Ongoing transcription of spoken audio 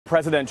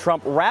President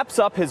Trump wraps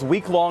up his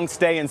week-long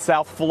stay in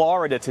South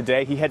Florida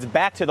today. He heads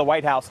back to the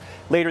White House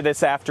later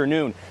this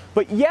afternoon.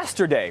 But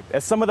yesterday,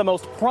 as some of the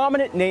most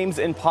prominent names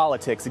in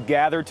politics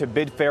gathered to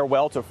bid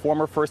farewell to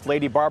former First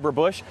Lady Barbara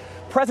Bush,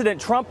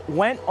 President Trump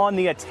went on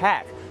the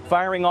attack,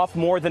 firing off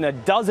more than a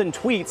dozen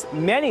tweets,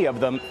 many of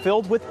them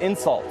filled with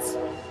insults.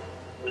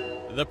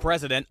 The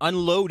president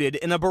unloaded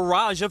in a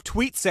barrage of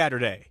tweets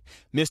Saturday.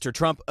 Mr.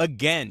 Trump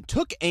again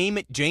took aim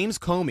at James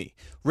Comey,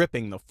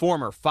 ripping the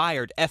former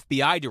fired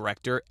FBI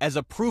director as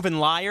a proven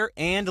liar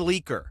and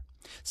leaker.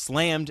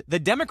 Slammed the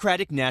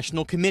Democratic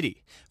National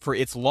Committee for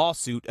its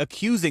lawsuit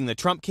accusing the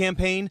Trump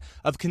campaign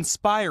of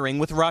conspiring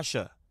with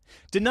Russia.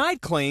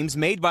 Denied claims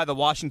made by the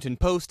Washington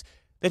Post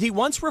that he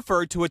once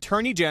referred to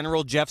Attorney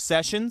General Jeff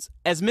Sessions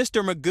as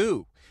Mr.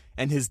 Magoo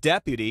and his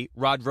deputy,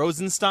 Rod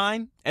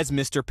Rosenstein, as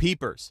Mr.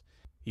 Peepers.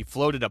 He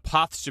floated a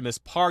posthumous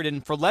pardon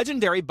for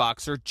legendary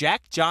boxer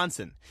Jack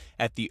Johnson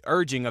at the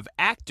urging of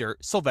actor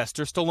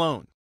Sylvester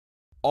Stallone,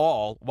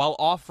 all while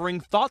offering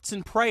thoughts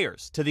and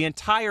prayers to the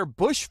entire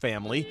Bush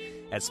family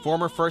as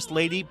former First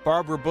Lady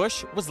Barbara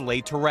Bush was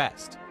laid to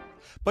rest.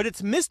 But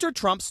it's Mr.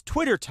 Trump's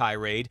Twitter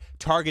tirade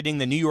targeting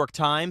the New York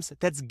Times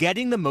that's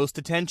getting the most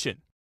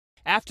attention.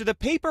 After the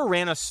paper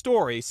ran a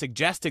story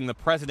suggesting the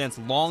president's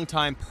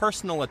longtime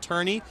personal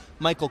attorney,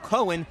 Michael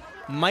Cohen,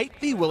 might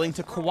be willing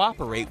to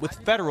cooperate with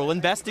federal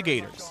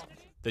investigators.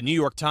 The New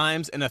York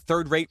Times and a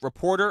third-rate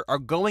reporter are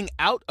going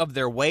out of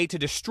their way to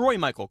destroy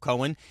Michael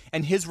Cohen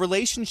and his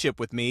relationship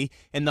with me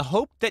in the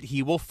hope that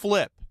he will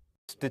flip.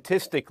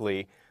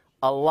 Statistically,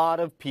 a lot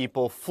of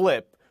people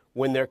flip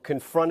when they're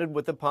confronted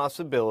with the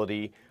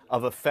possibility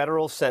of a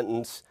federal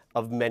sentence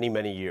of many,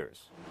 many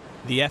years.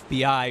 The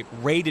FBI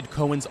raided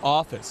Cohen's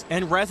office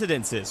and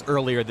residences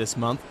earlier this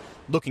month,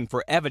 looking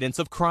for evidence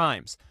of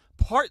crimes,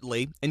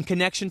 partly in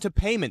connection to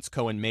payments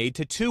Cohen made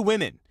to two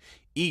women,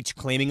 each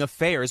claiming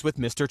affairs with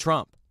Mr.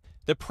 Trump.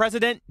 The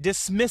president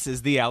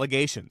dismisses the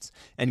allegations,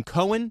 and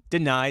Cohen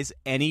denies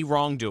any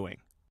wrongdoing.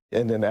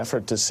 In an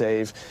effort to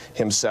save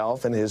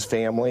himself and his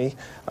family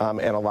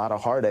and a lot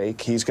of heartache,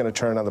 he's going to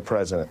turn on the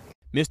president.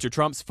 Mr.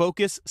 Trump's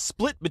focus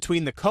split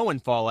between the Cohen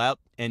fallout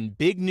and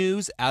big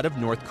news out of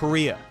North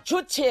Korea.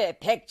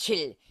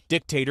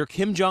 Dictator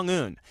Kim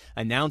Jong-un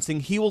announcing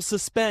he will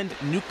suspend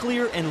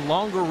nuclear and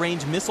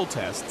longer-range missile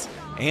tests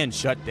and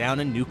shut down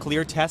a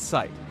nuclear test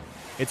site.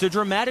 It's a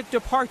dramatic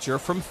departure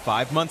from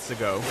 5 months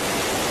ago.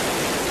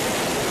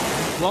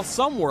 While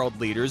some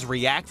world leaders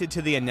reacted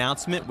to the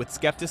announcement with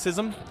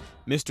skepticism,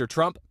 Mr.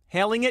 Trump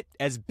hailing it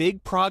as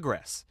big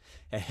progress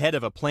ahead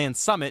of a planned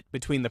summit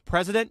between the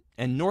president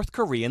and North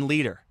Korean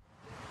leader.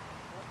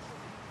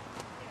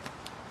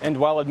 And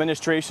while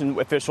administration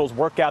officials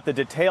work out the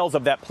details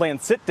of that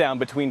planned sit-down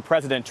between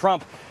President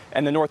Trump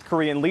and the North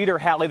Korean leader,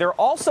 Hallie, they're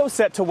also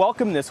set to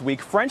welcome this week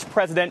French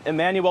President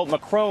Emmanuel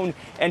Macron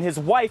and his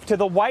wife to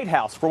the White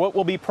House for what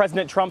will be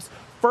President Trump's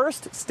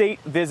first state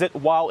visit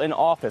while in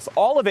office.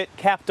 All of it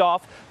capped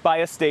off by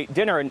a state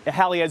dinner. And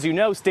Hallie, as you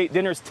know, state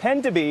dinners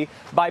tend to be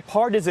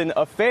bipartisan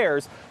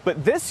affairs.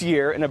 But this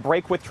year, in a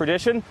break with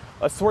tradition,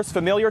 a source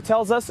familiar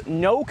tells us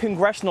no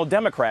congressional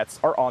Democrats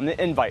are on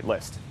the invite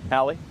list.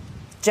 Hallie?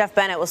 Geoff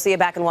Bennett, we'll see you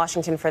back in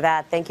Washington for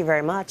that. Thank you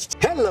very much.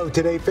 Hello,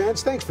 Today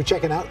fans. Thanks for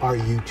checking out our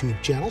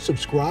YouTube channel.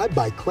 Subscribe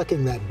by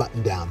clicking that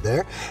button down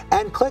there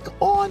and click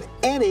on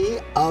any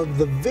of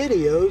the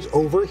videos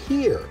over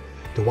here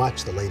to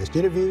watch the latest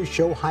interviews,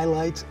 show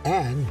highlights,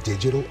 and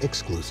digital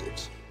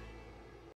exclusives.